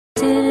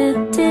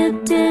The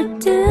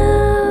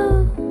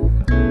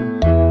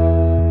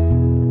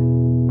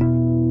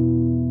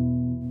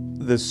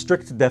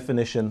strict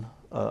definition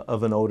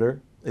of an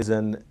odor is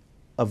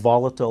a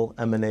volatile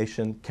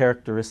emanation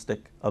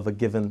characteristic of a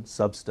given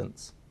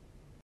substance.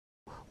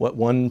 What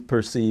one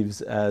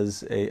perceives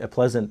as a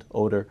pleasant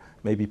odor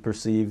may be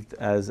perceived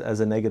as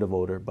a negative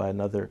odor by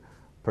another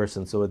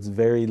person. So it's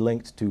very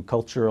linked to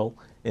cultural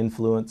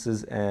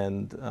influences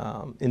and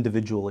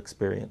individual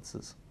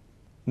experiences.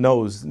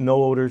 No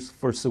Odors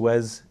for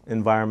SUEZ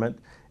Environment,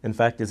 in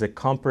fact, is a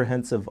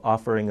comprehensive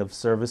offering of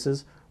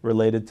services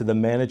related to the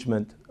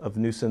management of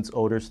nuisance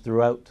odors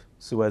throughout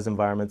SUEZ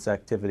Environment's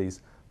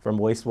activities, from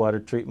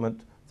wastewater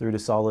treatment through to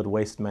solid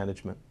waste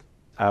management.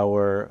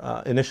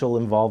 Our initial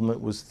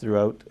involvement was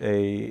throughout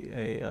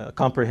a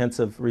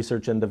comprehensive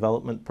research and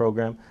development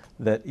program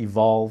that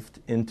evolved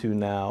into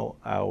now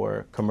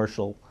our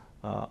commercial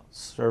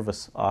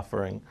service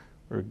offering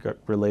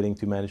relating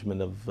to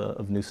management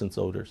of nuisance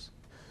odors.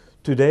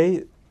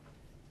 Today,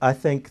 I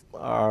think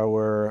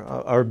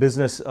our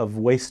business of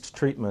waste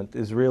treatment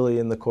is really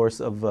in the course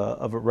of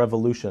a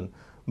revolution,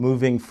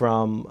 moving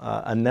from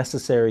a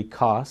necessary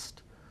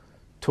cost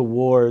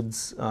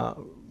towards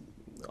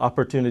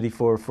opportunity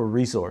for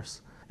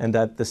resource. And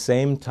at the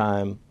same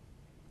time,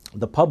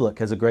 the public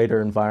has a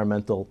greater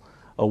environmental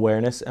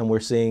awareness, and we're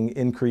seeing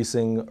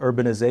increasing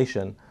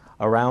urbanization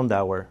around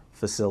our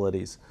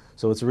facilities.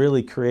 So it's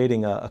really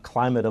creating a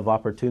climate of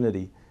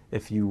opportunity,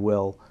 if you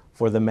will,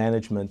 for the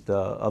management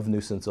of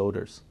nuisance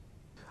odors.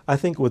 I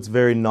think what's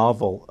very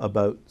novel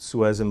about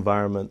SUEZ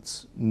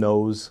Environment's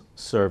NOS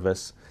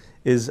service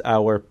is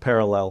our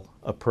parallel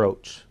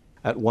approach.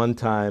 At one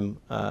time,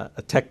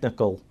 a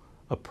technical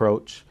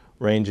approach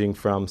ranging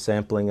from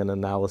sampling and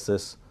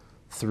analysis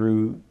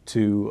through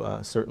to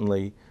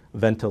certainly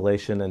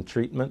ventilation and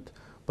treatment,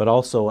 but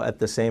also at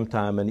the same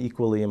time, and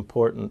equally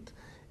important,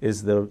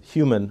 is the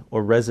human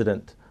or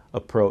resident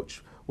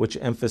approach, which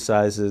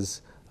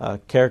emphasizes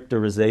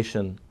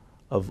characterization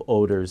of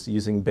odors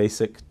using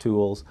basic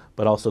tools,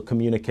 but also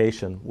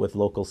communication with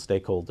local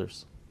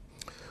stakeholders.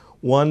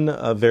 One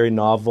very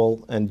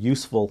novel and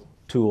useful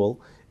tool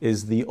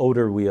is the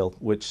odor wheel,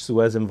 which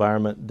SUEZ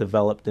Environment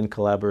developed in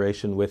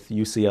collaboration with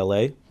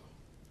UCLA,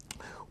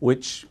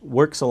 which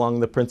works along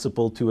the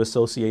principle to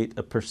associate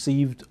a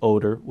perceived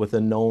odor with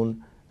a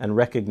known and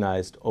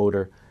recognized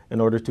odor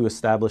in order to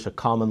establish a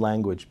common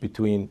language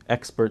between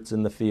experts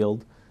in the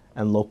field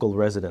and local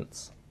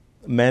residents.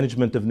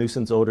 Management of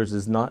nuisance odors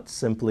is not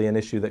simply an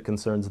issue that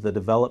concerns the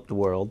developed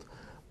world,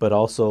 but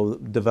also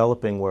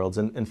developing worlds.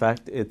 And in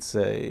fact, it's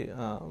a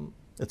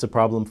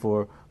problem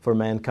for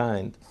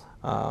mankind.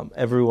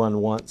 Everyone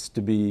wants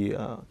to be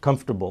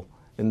comfortable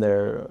in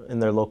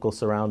their local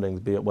surroundings,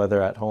 be it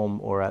whether at home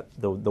or at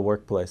the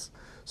workplace.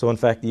 So in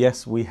fact,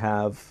 yes, we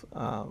have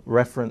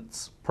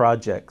reference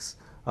projects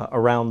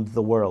around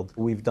the world.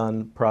 We've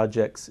done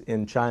projects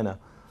in China,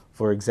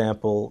 for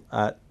example,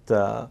 at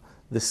the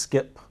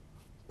SKIP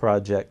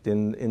project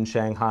in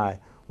Shanghai,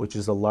 which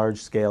is a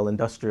large-scale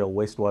industrial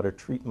wastewater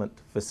treatment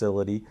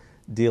facility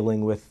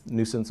dealing with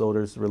nuisance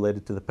odors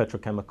related to the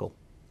petrochemical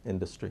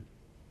industry.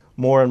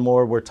 More and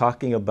more, we're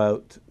talking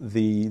about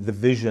the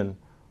vision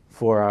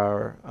for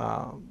our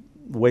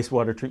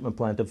wastewater treatment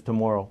plant of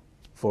tomorrow,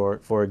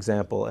 for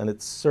example, and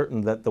it's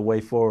certain that the way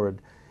forward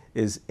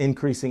is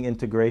increasing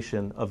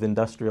integration of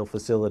industrial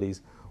facilities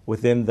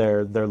within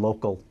their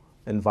local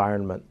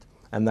environment,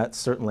 and that's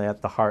certainly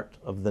at the heart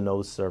of the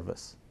NOS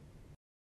service.